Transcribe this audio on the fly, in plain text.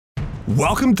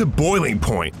Welcome to Boiling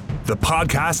Point, the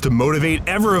podcast to motivate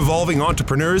ever-evolving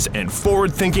entrepreneurs and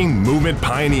forward-thinking movement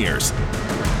pioneers.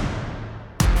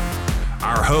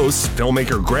 Our hosts,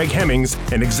 filmmaker Greg Hemmings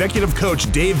and executive coach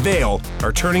Dave Vale,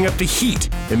 are turning up the heat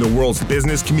in the world's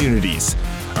business communities.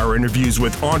 Our interviews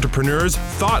with entrepreneurs,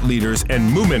 thought leaders,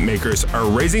 and movement makers are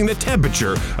raising the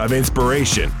temperature of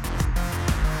inspiration.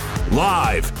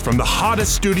 Live from the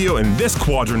hottest studio in this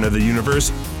quadrant of the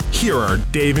universe, here are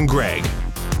Dave and Greg.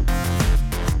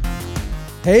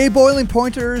 Hey Boiling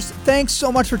Pointers, thanks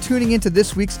so much for tuning into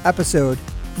this week's episode.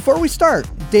 Before we start,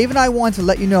 Dave and I want to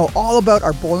let you know all about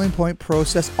our Boiling Point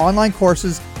Process online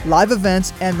courses, live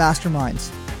events, and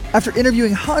masterminds. After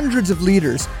interviewing hundreds of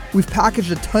leaders, we've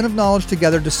packaged a ton of knowledge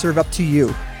together to serve up to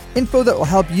you. Info that will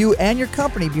help you and your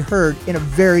company be heard in a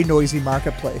very noisy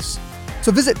marketplace.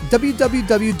 So visit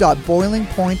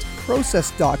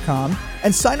www.boilingpointprocess.com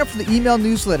and sign up for the email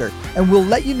newsletter, and we'll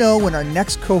let you know when our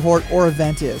next cohort or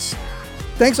event is.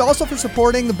 Thanks also for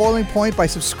supporting The Boiling Point by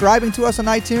subscribing to us on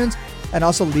iTunes and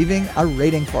also leaving a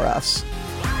rating for us.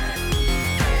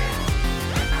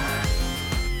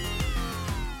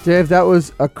 Dave, that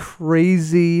was a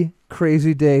crazy,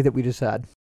 crazy day that we just had.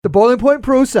 The Boiling Point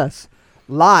Process,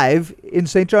 live in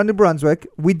St. John, New Brunswick.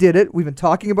 We did it. We've been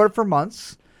talking about it for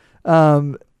months.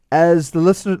 As the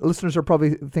listeners are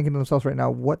probably thinking to themselves right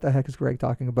now, what the heck is Greg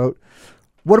talking about?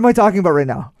 What am I talking about right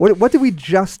now? What did we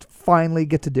just finally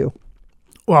get to do?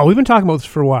 Well, we've been talking about this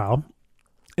for a while,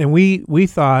 and we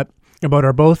thought about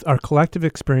our collective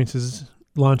experiences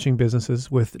launching businesses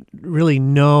with really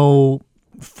no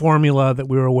formula that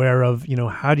we were aware of. You know,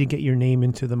 how do you get your name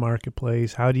into the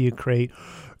marketplace? How do you create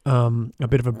a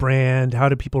bit of a brand? How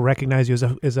do people recognize you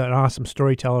as an awesome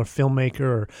storyteller, filmmaker,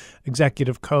 or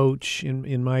executive coach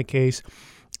in my case?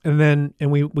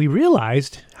 And we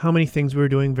realized how many things we were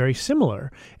doing very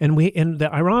similar. And the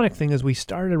ironic thing is we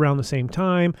started around the same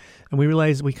time, and we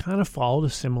realized we kind of followed a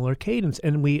similar cadence,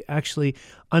 and we actually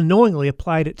unknowingly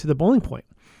applied it to the Boiling Point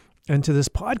and to this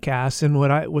podcast. And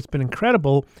what's been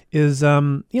incredible is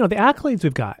the accolades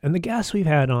we've got and the guests we've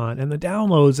had on and the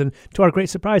downloads, and to our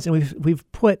great surprise, and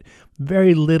we've put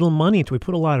very little money into it. We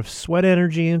put a lot of sweat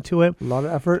energy into it, a lot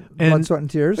of effort, blood, sweat,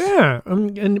 and tears. Yeah,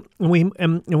 and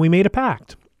we made a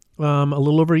pact. A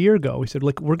little over a year ago, we said,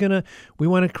 look, we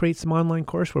want to create some online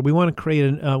courseware. We want to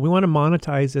we want to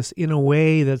monetize this in a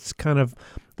way that's kind of,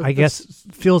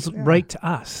 feels right to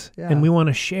us. Yeah. And we want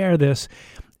to share this.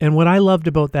 And what I loved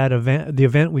about that event, the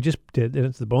event we just did, and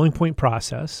it's the Boiling Point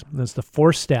Process, and it's the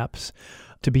 4 steps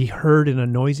to be heard in a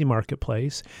noisy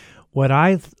marketplace. What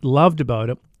I loved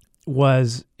about it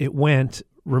was it went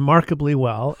remarkably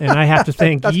well, and I have to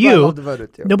thank That's you. What I loved about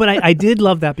it too. No, but I did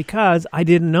love that because I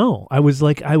didn't know. I was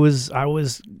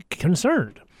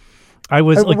concerned. I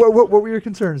was like, what were your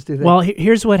concerns? Do you think? Well,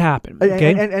 here's what happened.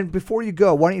 Okay, and before you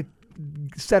go, why don't you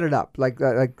set it up?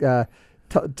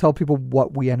 Tell people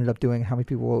what we ended up doing, how many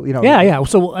people, Yeah.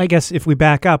 So I guess if we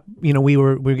back up, we'd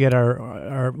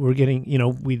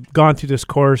gone through this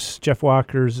course, Jeff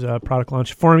Walker's product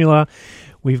launch formula.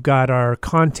 We've got our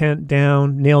content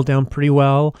nailed down pretty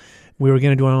well. We were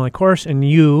going to do an online course, and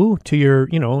you, to your,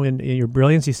 in your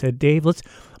brilliance, you said, Dave,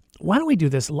 why don't we do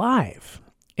this live?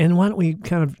 And why don't we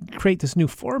kind of create this new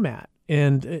format?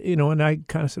 And, and I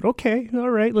kind of said, okay, all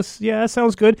right, that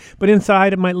sounds good. But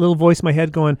inside of my little voice in my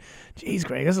head going, geez,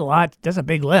 Greg, that's a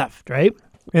big lift, right?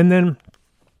 And then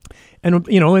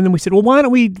we said, well, why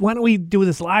don't we do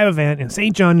this live event in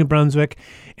St. John, New Brunswick,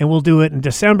 and we'll do it in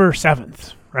December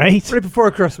 7th. Right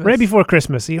before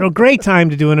Christmas. Great time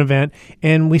to do an event.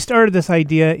 And we started this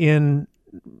idea in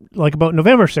about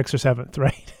November 6th or 7th,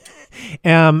 right?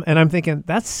 And I'm thinking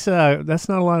that's not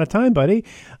a lot of time, buddy.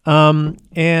 We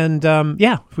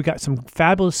got some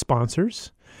fabulous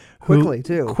sponsors. Which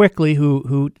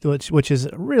is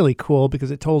really cool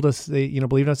because it told us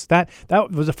believe us that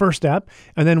was the first step,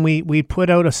 and then we put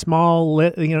out a small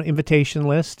invitation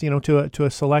list to a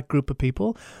select group of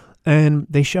people, and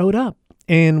they showed up.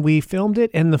 And we filmed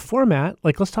it, and the format.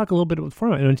 Let's talk a little bit about the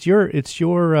format. And it's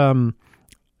your. I'll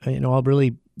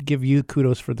really give you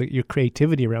kudos for your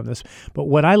creativity around this. But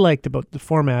what I liked about the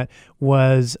format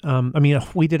was,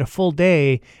 we did a full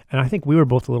day, and I think we were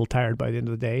both a little tired by the end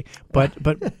of the day.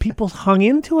 But people hung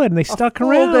into it, and they stuck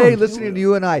around. A full day listening to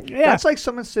you and I. Yeah. That's like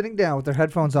someone sitting down with their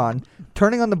headphones on,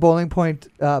 turning on the Boiling Point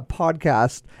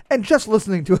podcast, and just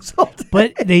listening to us all day.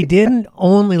 But they didn't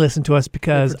only listen to us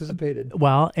because... They participated.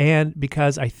 Well, and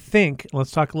because I think...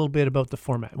 Let's talk a little bit about the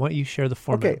format. Why don't you share the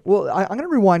format? Okay, well, I'm going to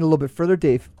rewind a little bit further,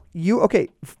 Dave.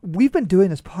 We've been doing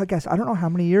this podcast, I don't know how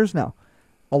many years now.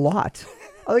 A lot.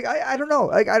 I don't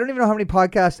know. I don't even know how many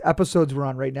podcast episodes we're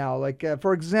on right now.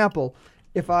 For example,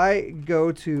 if I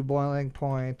go to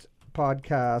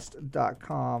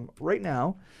boilingpointpodcast.com right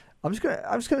now, I'm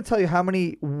just gonna tell you how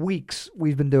many weeks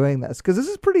we've been doing this, because this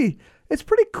is pretty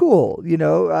cool, you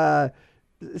know.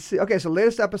 Okay, so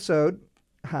latest episode,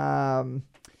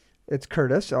 it's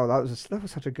Curtis. Oh, that was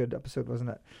such a good episode, wasn't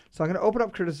it? So I'm gonna open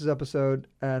up Curtis's episode,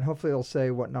 and hopefully it'll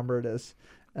say what number it is.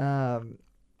 And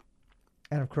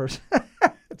of course,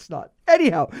 it's not.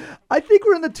 Anyhow, I think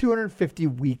we're in the 250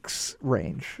 weeks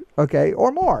range, okay,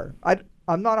 or more.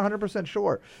 I'm not 100%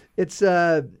 sure. It's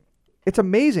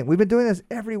amazing. We've been doing this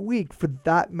every week for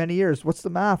that many years. What's the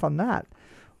math on that?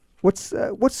 What's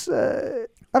I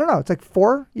don't know. It's like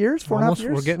 4 years, 4.5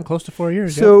 years. We're getting close to 4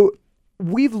 years. So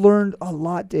we've learned a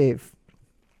lot, Dave,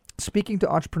 speaking to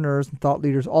entrepreneurs and thought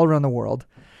leaders all around the world.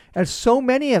 And so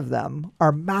many of them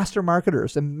are master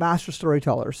marketers and master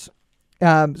storytellers.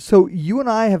 So you and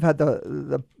I have had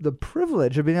the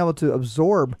privilege of being able to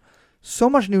absorb so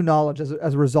much new knowledge as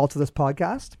a result of this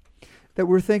podcast, that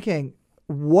we're thinking,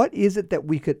 what is it that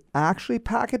we could actually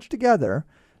package together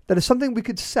that is something we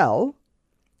could sell,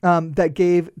 that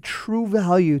gave true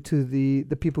value to the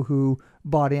people who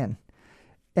bought in?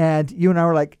 And you and I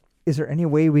were like, is there any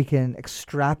way we can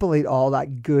extrapolate all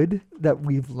that good that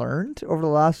we've learned over the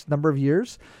last number of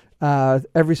years,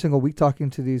 every single week talking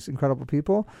to these incredible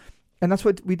people? And that's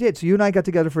what we did. So you and I got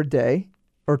together for a day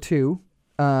or two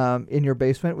in your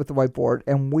basement with the whiteboard,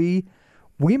 and we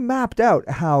mapped out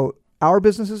how our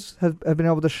businesses have been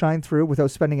able to shine through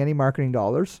without spending any marketing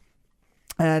dollars.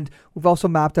 And we've also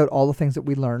mapped out all the things that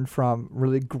we learned from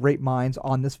really great minds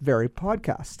on this very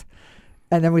podcast.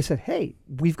 And then we said, hey,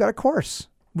 we've got a course.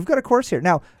 We've got a course here.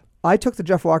 Now, I took the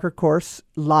Jeff Walker course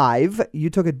live.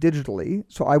 You took it digitally.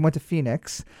 So I went to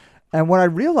Phoenix. And what I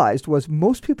realized was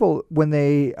most people, when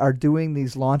they are doing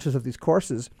these launches of these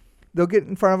courses, they'll get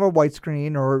in front of a white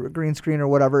screen or a green screen or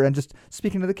whatever and just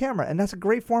speaking to the camera. And that's a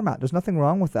great format. There's nothing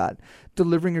wrong with that.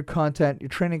 Delivering your content, your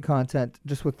training content,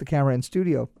 just with the camera in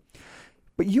studio.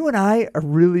 But you and I are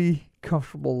really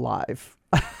comfortable live.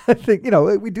 I think,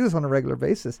 we do this on a regular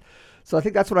basis. So I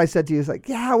think that's what I said to you. Is like,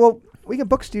 yeah, well, we can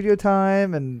book studio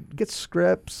time and get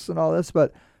scripts and all this,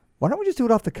 but why don't we just do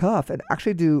it off the cuff and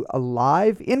actually do a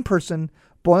live, in-person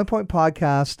Boiling Point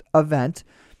podcast event?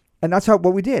 And that's what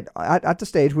we did. At the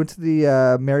stage, went to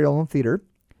the Mary Olin Theater,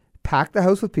 packed the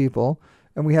house with people,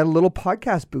 and we had a little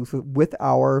podcast booth with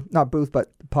our, not booth,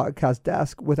 but podcast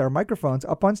desk with our microphones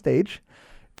up on stage.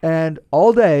 And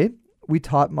all day, we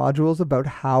taught modules about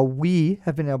how we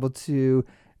have been able to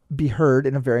be heard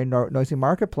in a very noisy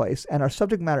marketplace. And our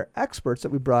subject matter experts that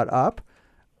we brought up,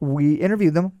 we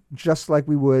interviewed them just like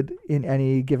we would in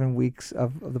any given weeks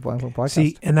of the Boiling Point podcast.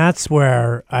 See, and that's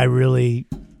where I really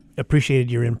appreciated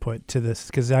your input to this,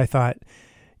 because I thought,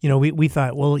 we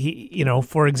thought, well,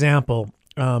 for example,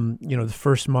 the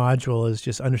first module is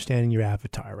just understanding your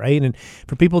avatar, right? And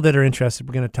for people that are interested,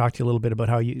 we're going to talk to you a little bit about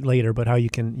how you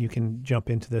can jump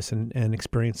into this and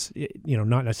experience,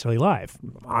 not necessarily live,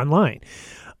 online.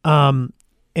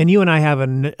 And you and I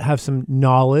have some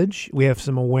knowledge. We have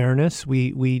some awareness.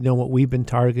 We know what we've been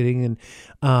targeting, and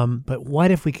but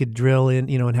what if we could drill in,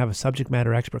 and have a subject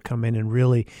matter expert come in and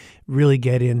really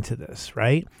get into this,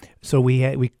 right? So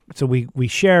we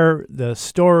share the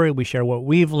story, we share what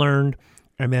we've learned,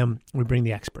 and then we bring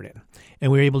the expert in,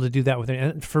 and we were able to do that with it.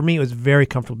 And for me, it was very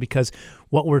comfortable, because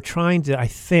what we're trying to,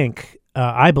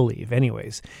 I believe,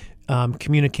 anyways,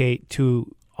 communicate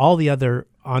to all the other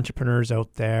entrepreneurs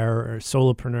out there, or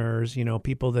solopreneurs,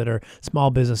 people that are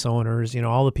small business owners,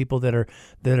 all the people that are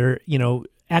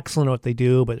excellent at what they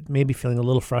do, but maybe feeling a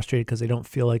little frustrated because they don't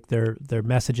feel like their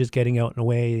message is getting out in a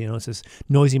way. It's this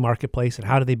noisy marketplace, and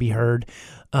how do they be heard?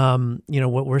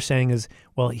 What we're saying is,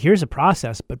 well, here's a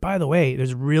process, but by the way,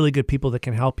 there's really good people that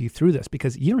can help you through this,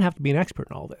 because you don't have to be an expert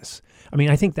in all this.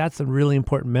 I think that's a really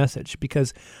important message,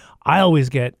 because I always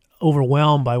get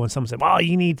overwhelmed by when someone said, well,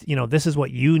 you need, this is what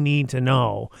you need to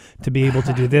know to be able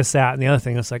to do this, that, and the other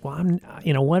thing. It's like, well,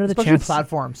 what are the chances?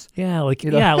 Platforms. Yeah. You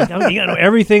know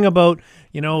everything about,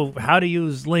 how to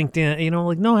use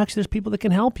LinkedIn, no, actually there's people that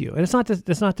can help you. And it's not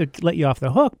to let you off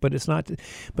the hook, but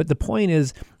but the point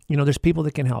is, there's people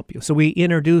that can help you. So we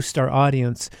introduced our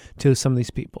audience to some of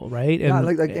these people, right?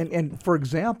 And, and for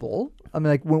example,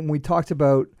 when we talked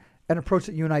about an approach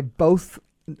that you and I both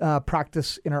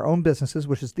practice in our own businesses,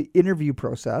 which is the interview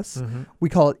process. Mm-hmm. We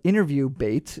call it interview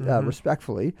bait,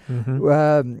 respectfully.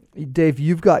 Mm-hmm. Dave,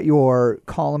 you've got your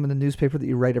column in the newspaper that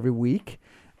you write every week.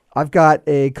 I've got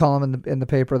a column in the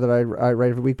paper that I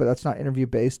write every week, but that's not interview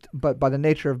based. But by the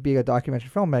nature of being a documentary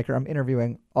filmmaker, I'm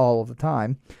interviewing all of the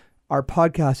time. Our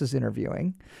podcast is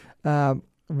interviewing.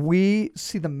 we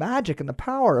see the magic and the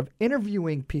power of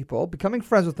interviewing people, becoming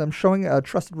friends with them, showing a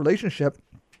trusted relationship.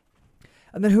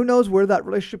 And then who knows where that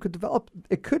relationship could develop.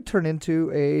 It could turn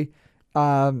into a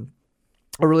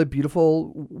really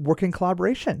beautiful working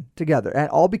collaboration together. And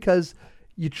all because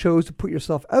you chose to put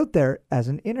yourself out there as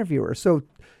an interviewer. So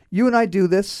you and I do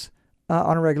this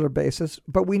on a regular basis,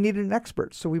 but we needed an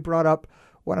expert. So we brought up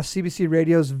one of CBC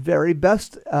Radio's very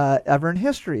best ever in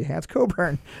history, Hans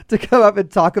Coburn, to come up and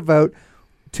talk about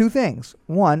two things.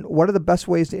 One, what are the best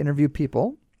ways to interview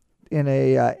people in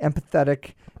a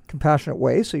empathetic, compassionate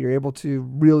way, so you're able to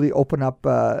really open up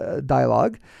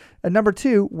dialogue. And number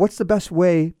two, what's the best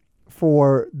way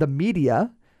for the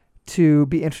media to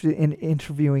be interested in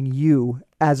interviewing you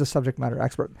as a subject matter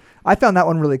expert? I found that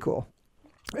one really cool.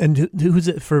 And who's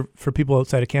it for people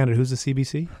outside of Canada? Who's the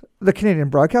CBC? The Canadian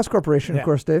Broadcast Corporation, of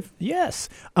course, Dave. Yes.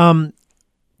 So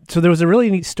there was a really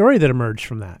neat story that emerged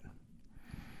from that.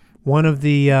 One of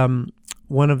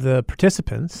the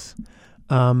participants,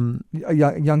 a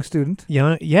young student.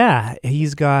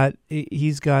 He's got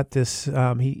this.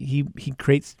 He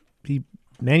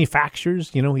manufactures.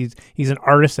 He's an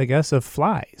artist, I guess, of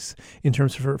flies in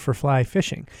terms of for fly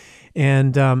fishing.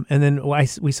 And then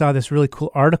we saw this really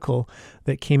cool article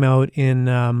that came out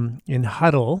in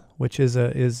Huddle, which is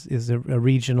a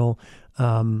regional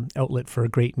outlet for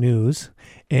great news,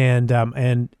 and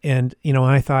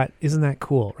I thought, isn't that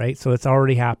cool, right? So it's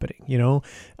already happening,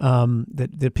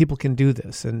 that people can do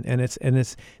this, and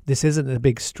this isn't a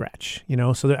big stretch,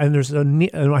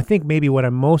 So I think maybe what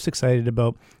I'm most excited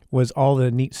about was all the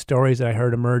neat stories that I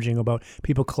heard emerging about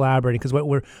people collaborating, because what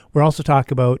we're also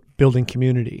talking about building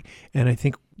community, and I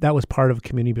think that was part of a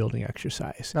community building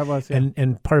exercise. That was, yeah.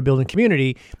 And part of building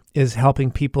community is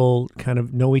helping people kind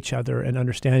of know each other and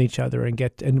understand each other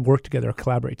and work together, or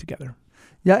collaborate together.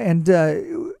 Yeah, and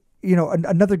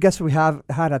another guest we had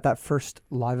at that first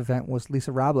live event was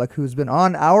Lisa Rablick, who's been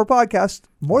on our podcast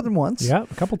more than once. Yeah,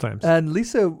 a couple times. And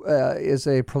Lisa is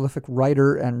a prolific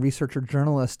writer and researcher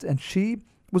journalist, and she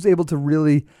was able to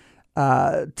really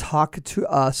talk to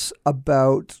us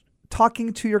about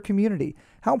talking to your community.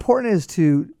 How important it is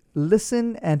to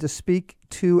listen and to speak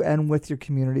to and with your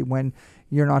community when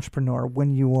you're an entrepreneur,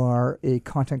 when you are a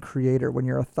content creator, when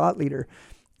you're a thought leader.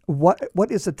 What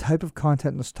is the type of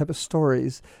content and the type of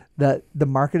stories that the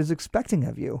market is expecting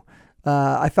of you?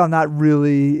 I found that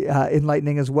really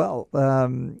enlightening as well.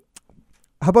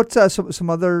 How about some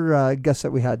other guests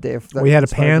that we had, Dave? We had a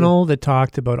panel that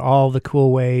talked about all the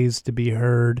cool ways to be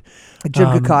heard. Jim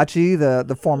Kakachi,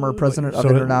 the former president of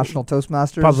International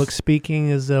Toastmasters. Public speaking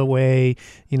is a way.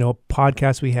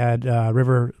 Podcast. We had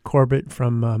River Corbett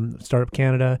from Startup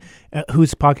Canada,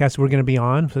 whose podcast we're going to be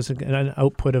on. So it's an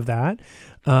output of that.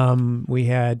 We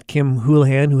had Kim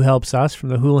Houlihan, who helps us from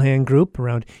the Houlihan Group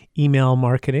around email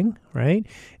marketing, right?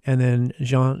 And then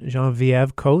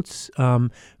Geneviève Coates,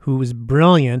 who was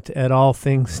brilliant at all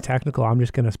things technical. I'm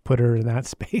just going to put her in that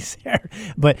space there.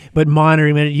 But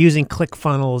monitoring it, using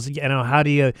ClickFunnels, how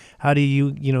do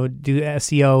you do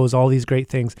SEOs, all these great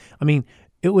things. I mean,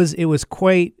 it was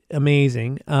quite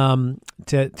amazing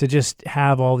to just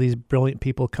have all these brilliant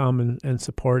people come and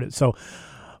support it. So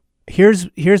here's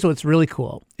what's really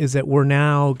cool is that we're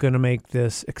now going to make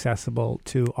this accessible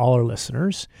to all our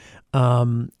listeners,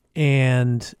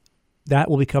 and that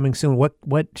will be coming soon.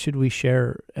 What should we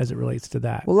share as it relates to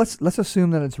that? Well, let's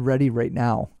assume that it's ready right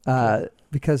now,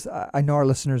 because I know our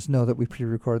listeners know that we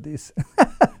pre-record these.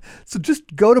 So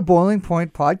just go to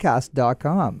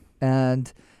boilingpointpodcast.com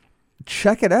and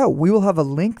check it out. We will have a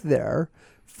link there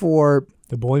for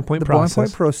the Boiling Point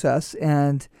process,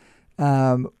 and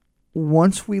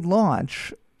once we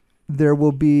launch, there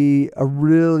will be a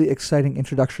really exciting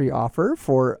introductory offer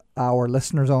for our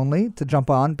listeners only to jump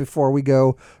on before we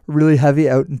go really heavy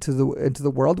out into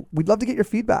the world. We'd love to get your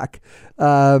feedback.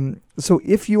 So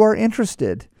if you are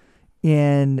interested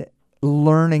in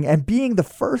learning and being the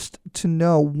first to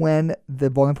know when the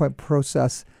Boiling Point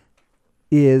process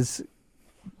is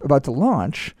about to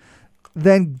launch,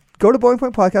 then go to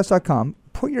boilingpointpodcast.com,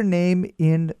 put your name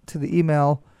into the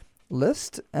email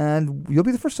list, and you'll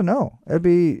be the first to know. It'd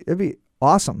be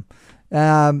awesome.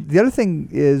 The other thing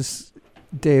is,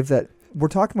 Dave, that we're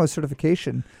talking about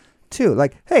certification too.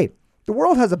 Like, hey, the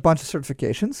world has a bunch of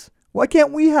certifications. Why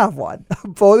can't we have one?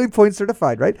 Boiling Point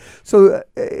certified, right? So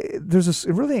there's this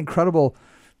really incredible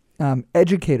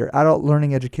adult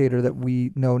learning educator that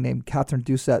we know named Catherine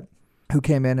Doucette, who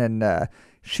came in and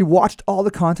she watched all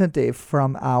the content, Dave,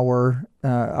 from our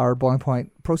Boiling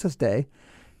Point process day.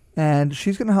 And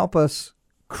she's going to help us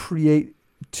create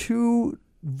 2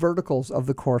 verticals of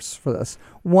the course for this.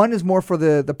 One is more for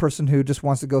the person who just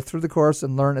wants to go through the course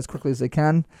and learn as quickly as they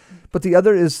can. But the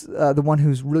other is the one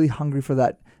who's really hungry for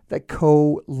that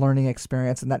co-learning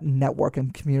experience and that network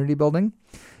and community building.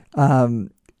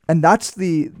 And that's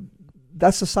the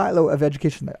silo of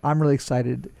education that I'm really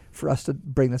excited for us to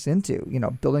bring this into,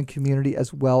 building community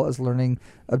as well as learning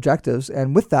objectives.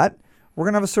 And with that, we're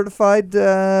going to have a certified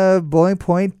Boiling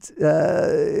Point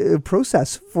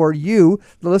process for you,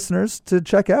 the listeners, to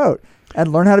check out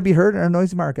and learn how to be heard in a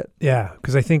noisy market. Yeah,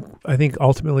 because I think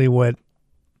ultimately what,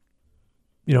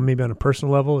 maybe on a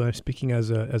personal level, and speaking as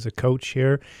a coach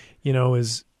here,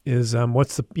 is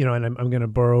what's the, and I'm going to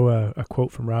borrow a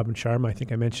quote from Robin Sharma. I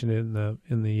think I mentioned it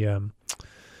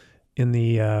in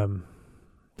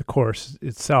the course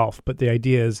itself, but the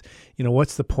idea is,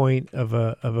 what's the point of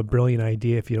a brilliant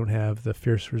idea if you don't have the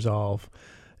fierce resolve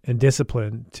and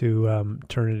discipline to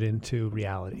turn it into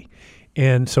reality?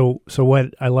 And so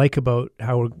what I like about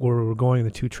how we're going in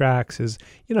the two tracks is,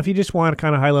 if you just want a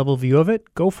kind of high level view of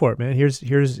it, go for it, man. Here's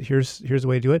the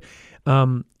way to do it.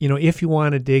 If you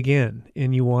want to dig in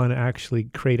and you want to actually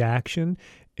create action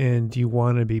and you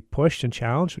want to be pushed and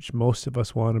challenged, which most of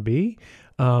us want to be,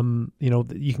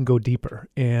 you can go deeper,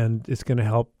 and it's going to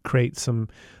help create some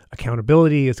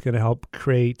accountability. It's going to help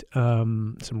create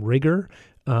some rigor,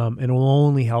 and it will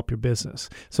only help your business.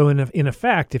 So in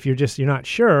effect, if you're not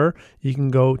sure, you can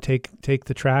go take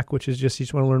the track, which is you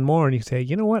just want to learn more, and you say,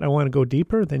 you know what, I want to go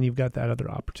deeper. Then you've got that other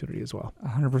opportunity as well.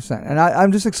 100%. And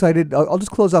I'm just excited. I'll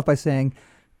just close off by saying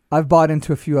I've bought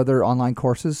into a few other online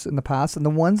courses in the past, and the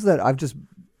ones that I've just,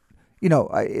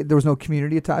 there was no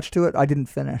community attached to it, I didn't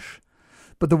finish.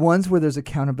 But the ones where there's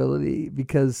accountability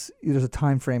because there's a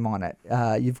time frame on it,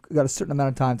 you've got a certain amount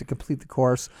of time to complete the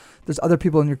course. There's other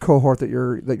people in your cohort that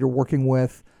you're working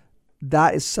with.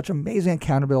 That is such amazing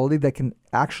accountability that can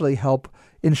actually help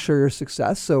ensure your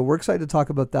success. So we're excited to talk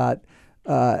about that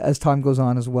as time goes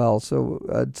on as well. So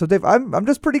Dave, I'm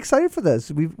just pretty excited for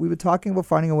this. We've been talking about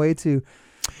finding a way to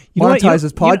monetize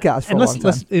this podcast for a long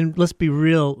time. Let's be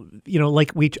real.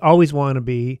 Like we always want to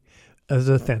be as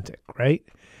authentic, right?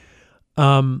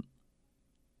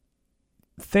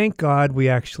 Thank God we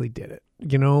actually did it,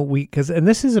 and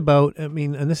this is about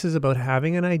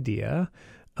having an idea,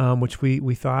 which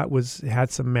we thought had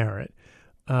some merit.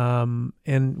 And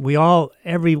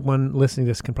everyone listening to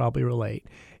this can probably relate.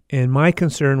 And my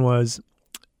concern was,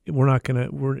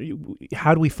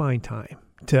 how do we find time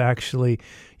to actually,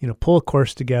 pull a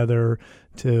course together,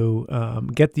 to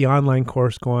get the online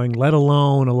course going, let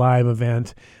alone a live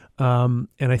event. And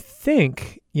I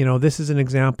think, this is an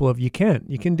example of you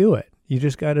can do it. You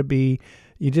just got to be,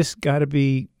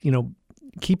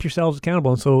 keep yourselves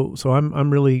accountable. And so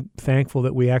I'm really thankful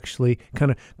that we actually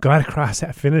kind of got across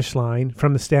that finish line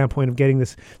from the standpoint of getting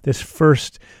this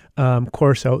first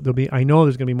course out. I know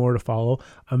there's going to be more to follow.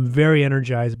 I'm very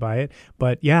energized by it.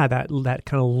 But yeah, that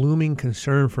kind of looming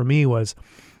concern for me was,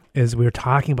 as we were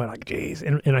talking about, like, geez,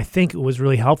 and I think it was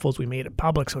really helpful as we made it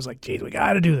public. So I was like, geez, we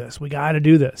got to do this.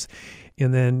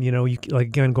 And then, you like,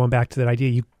 again, going back to that idea,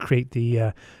 you create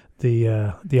the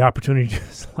opportunity to do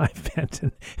this live event,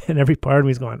 and every part of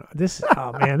me is going, this is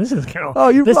kind of... Oh,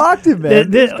 you rocked it,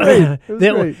 man. It was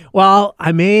great. Well,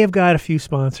 I may have got a few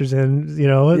sponsors in,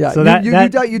 Yeah, so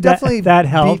you definitely that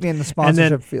helped. beat me in the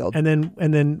sponsorship field. And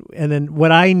then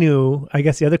what I knew, I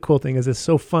guess the other cool thing is it's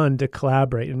so fun to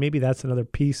collaborate, and maybe that's another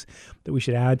piece that we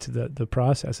should add to the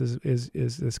process is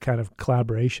this kind of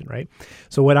collaboration, right?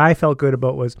 So what I felt good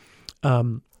about was,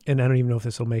 and I don't even know if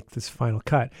this will make this final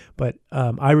cut, but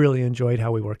I really enjoyed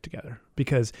how we worked together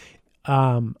because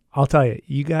I'll tell you,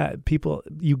 you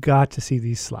got to see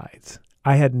these slides.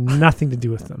 I had nothing to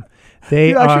do with them.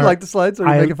 You actually like the slides, or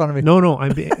are you making fun of me?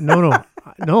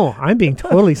 No, I'm being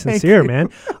totally sincere, man.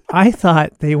 I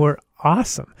thought they were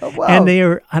awesome. Oh, wow.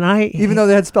 Even though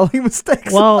they had spelling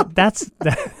mistakes. Well, that's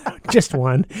just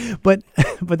one, but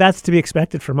that's to be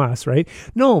expected from us, right?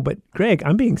 No, but Greg,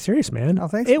 I'm being serious, man. Oh,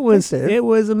 thanks. It was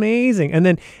amazing. And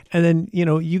then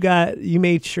you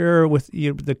made sure with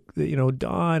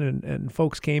Don and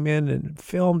folks came in and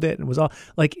filmed it, and it was all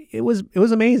like it was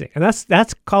amazing. And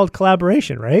that's called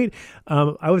collaboration, right?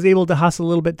 I was able to hustle a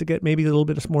little bit to get maybe a little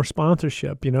bit more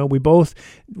sponsorship. We both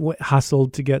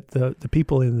hustled to get the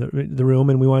people in the room,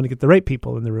 and we wanted to get the right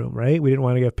people in the room, right? We didn't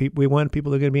want to get people. We wanted people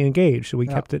that are going to be engaged, so we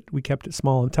kept it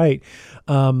small and tight.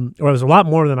 Or it was a lot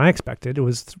more than I expected. It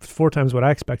was 4 times what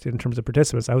I expected in terms of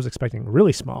participants. I was expecting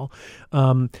really small.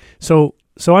 So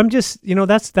I'm just,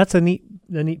 that's a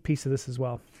neat piece of this as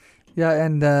well. Yeah,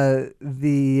 and to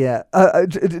be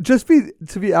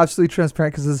absolutely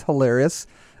transparent, because this is hilarious.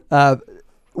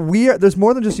 There's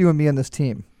more than just you and me on this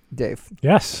team, Dave.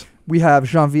 Yes. We have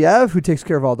Genevieve, who takes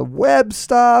care of all the web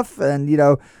stuff, and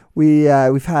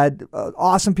we've had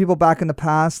awesome people back in the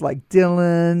past like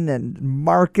Dylan and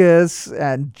Marcus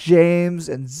and James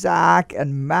and Zach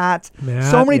and Matt.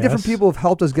 So many different people have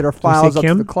helped us get our files up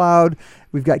to the cloud.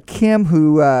 We've got Kim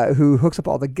who hooks up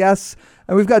all the guests,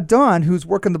 and we've got Don who's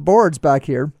working the boards back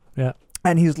here. Yeah.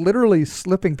 And he's literally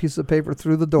slipping pieces of paper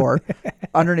through the door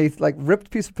underneath, like ripped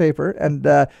piece of paper. And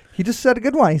he just said a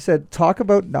good one. He said, talk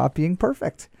about not being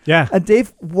perfect. Yeah. And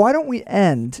Dave, why don't we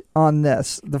end on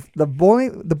this? The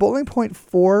Boiling Point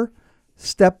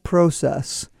 4-step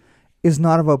process is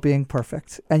not about being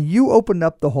perfect. And you opened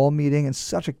up the whole meeting in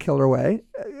such a killer way.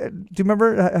 Do you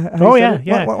remember how you said it?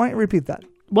 Yeah. Why don't you repeat that?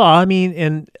 Well, I mean,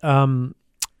 and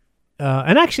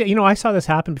actually, I saw this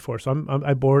happen before, so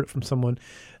I borrowed it from someone.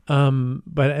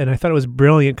 But I thought it was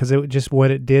brilliant because it just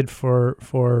what it did for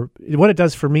what it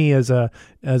does for me as a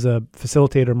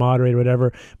facilitator, moderator,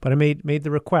 whatever. But I made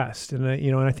the request, and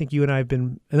and I think you and I have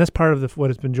been, and that's part of what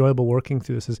has been enjoyable working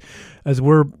through this is, as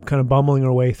we're kind of bumbling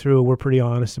our way through, we're pretty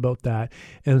honest about that.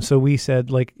 And so we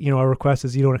said, our request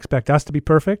is you don't expect us to be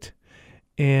perfect,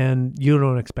 and you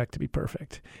don't expect to be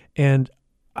perfect. And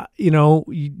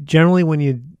generally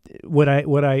when what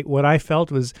I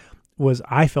felt was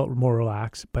I felt more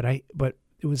relaxed, but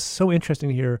it was so interesting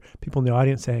to hear people in the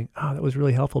audience saying, "Oh, that was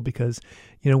really helpful because,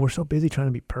 we're so busy trying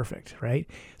to be perfect, right?"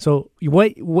 So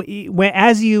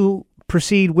as you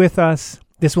proceed with us,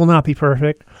 this will not be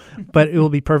perfect, but it will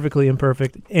be perfectly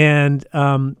imperfect. And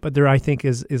but there, I think,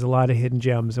 is a lot of hidden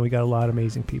gems, and we got a lot of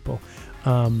amazing people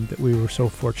that we were so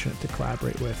fortunate to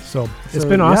collaborate with. So it's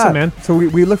been awesome, man. So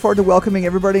we look forward to welcoming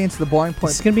everybody into the Boiling Point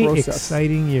process. It's going to be an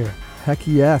exciting year. Heck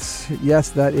yes. Yes,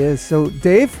 that is. So,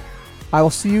 Dave, I will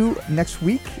see you next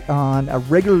week on a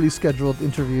regularly scheduled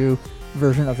interview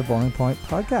version of the Boiling Point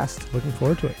podcast. Looking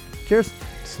forward to it. Cheers.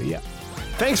 See ya.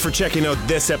 Thanks for checking out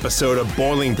this episode of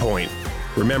Boiling Point.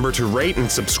 Remember to rate and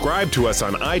subscribe to us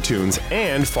on iTunes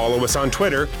and follow us on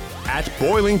Twitter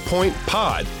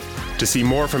 @BoilingPointPod. To see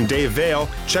more from Dave Vale,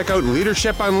 check out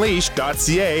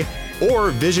leadershipunleashed.ca or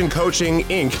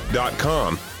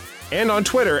visioncoachinginc.com. And on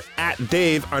Twitter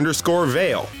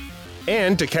 @Dave_Vale.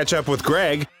 And to catch up with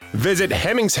Greg, visit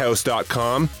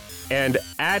hemmingshouse.com and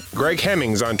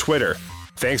 @GregHemmings on Twitter.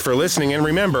 Thanks for listening, and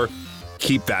remember,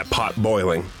 keep that pot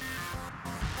boiling.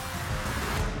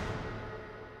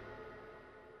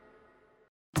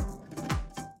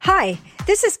 Hi,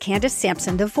 this is Candace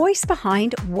Sampson, the voice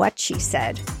behind What She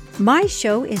Said. My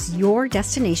show is your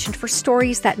destination for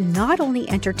stories that not only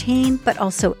entertain, but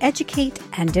also educate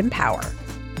and empower.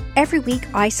 Every week,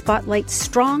 I spotlight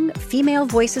strong female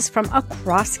voices from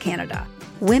across Canada,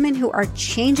 women who are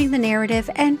changing the narrative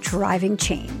and driving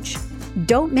change.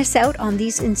 Don't miss out on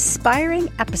these inspiring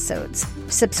episodes.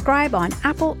 Subscribe on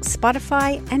Apple,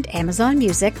 Spotify, and Amazon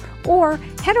Music, or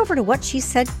head over to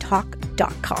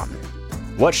whatshesaidtalk.com.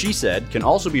 What She Said can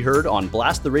also be heard on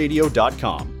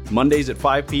blasttheradio.com, Mondays at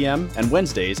 5 p.m. and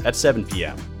Wednesdays at 7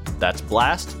 p.m. That's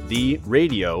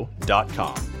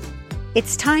blasttheradio.com.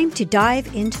 It's time to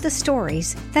dive into the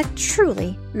stories that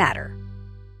truly matter.